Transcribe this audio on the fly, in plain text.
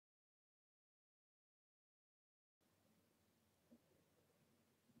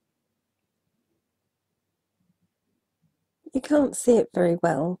You can't see it very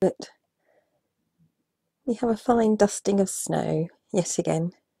well, but we have a fine dusting of snow yet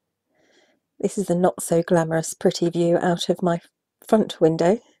again. This is a not so glamorous pretty view out of my front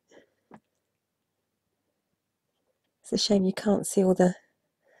window. It's a shame you can't see all the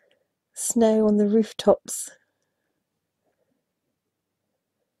snow on the rooftops.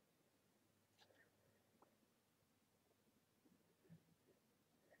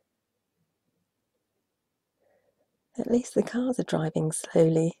 At least the cars are driving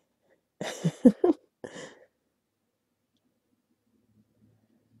slowly.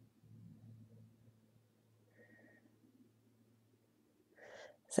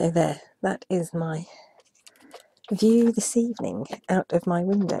 So there, that is my view this evening out of my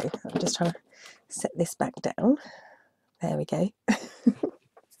window. I'm just trying to set this back down. There we go.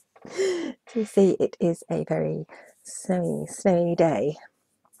 So you see, it is a very snowy day.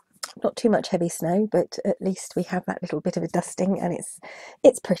 Not too much heavy snow, but at least we have that little bit of a dusting, and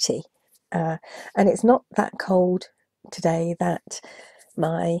it's pretty. And it's not that cold today that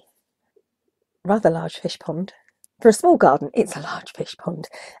my rather large fish pond, for a small garden, it's a large fish pond.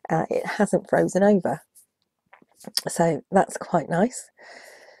 It hasn't frozen over, so that's quite nice.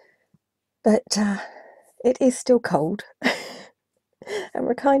 But it is still cold, and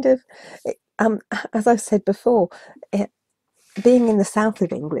we're kind of, as I've said before, being in the south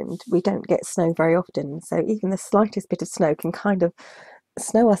of England, we don't get snow very often, so even the slightest bit of snow can kind of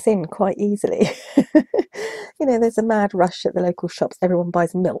snow us in quite easily. You know, there's a mad rush at the local shops. Everyone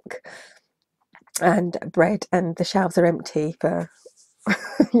buys milk and bread, and the shelves are empty for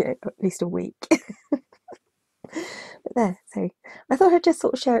at least a week. But there, so I thought I'd just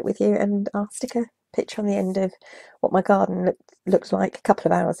sort of share it with you, and I'll stick a picture on the end of what my garden looked like a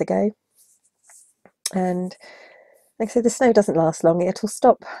couple of hours ago. And like I said, the snow doesn't last long. It'll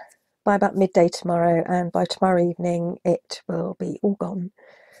stop by about midday tomorrow, and by tomorrow evening it will be all gone.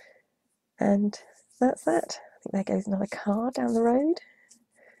 And that's that. I think there goes another car down the road.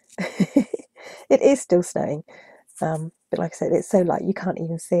 It is still snowing, but like I said, it's so light you can't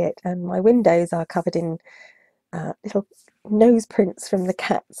even see it, and my windows are covered in little nose prints from the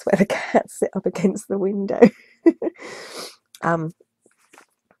cats, where the cats sit up against the window.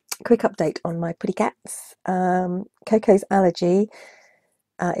 Quick update on my pretty cats. Coco's allergy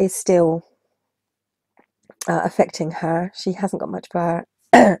is still affecting her. She hasn't got much fur.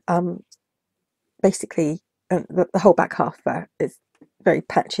 Basically, the whole back half of her is very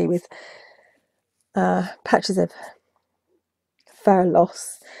patchy, with patches of fur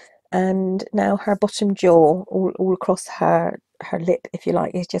loss, and now her bottom jaw, all across her lip, if you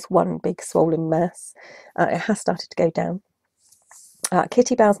like, is just one big swollen mass. It has started to go down.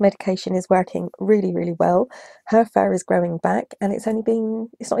 Kitty Bow's medication is working really, really well. Her fur is growing back, and it's not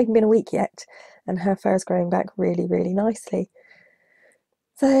even been a week yet, and her fur is growing back really, really nicely.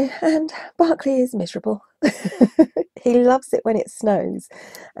 So, and Barkley is miserable. He loves it when it snows,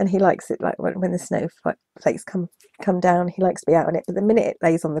 and he likes it like when the snowflakes come down. He likes to be out on it, but the minute it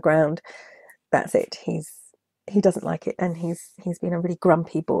lays on the ground, that's it. He doesn't like it, and he's been a really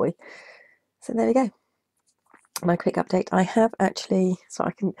grumpy boy. So there we go. My quick update. I have actually, so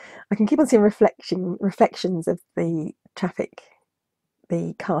I can keep on seeing reflections of the traffic,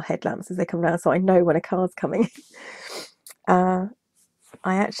 the car headlamps as they come round, so I know when a car's coming.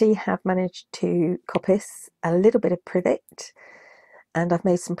 I actually have managed to coppice a little bit of privet, and I've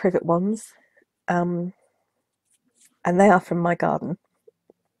made some privet wands, and they are from my garden.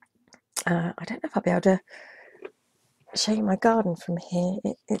 I don't know if I'll be able to show you my garden from here.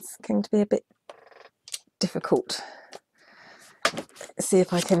 It's going to be a bit difficult. Let's see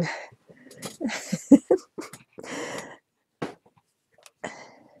if I can.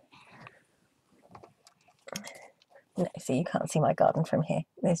 No, see, you can't see my garden from here.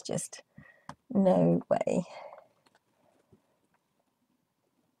 There's just no way.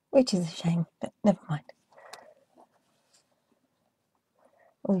 Which is a shame, but never mind.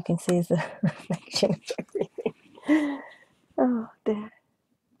 All you can see is the reflection of everything. Oh dear.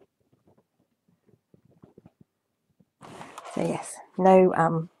 So yes,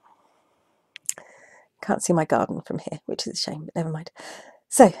 no, can't see my garden from here, which is a shame, but never mind.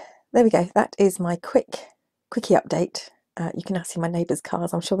 So there we go. That is my quickie update. You can now see my neighbours'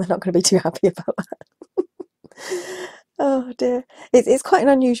 cars. I'm sure they're not going to be too happy about that. Oh dear. It's quite an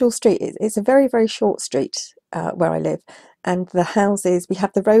unusual street. It's a very, very short street where I live, and the houses, we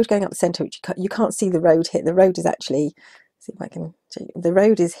have the road going up the centre, which you can't see the road here. The road is actually, see if I can show you. The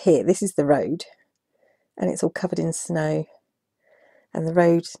road is here. This is the road, and it's all covered in snow. And the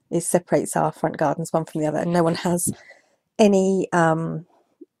road separates our front gardens one from the other, and no one has any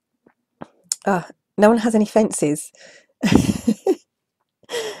fences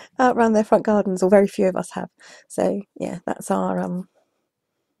out around their front gardens, or very few of us have. So yeah, that's our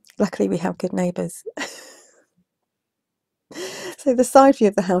luckily we have good neighbours. So the side view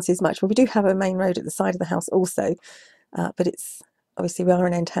of the house is much, well, we do have a main road at the side of the house also, but it's obviously we are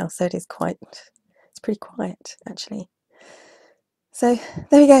an end house, so it's pretty quiet actually. So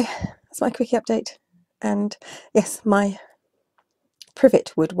there we go, that's my quickie update. And yes, my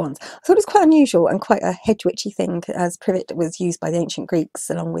privet wood ones. I thought it was quite unusual and quite a hedge witchy thing, as privet was used by the ancient Greeks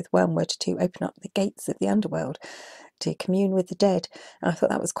along with wormwood to open up the gates of the underworld to commune with the dead. And I thought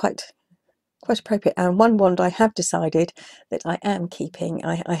that was quite appropriate. And one wand I have decided that I am keeping.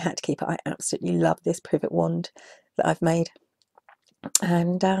 I had to keep it. I absolutely love this privet wand that I've made.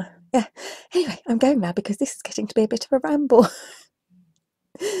 And yeah, anyway, I'm going now because this is getting to be a bit of a ramble.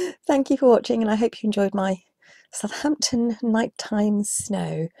 Thank you for watching, and I hope you enjoyed my Southampton nighttime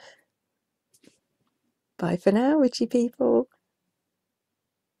snow. Bye for now, witchy people.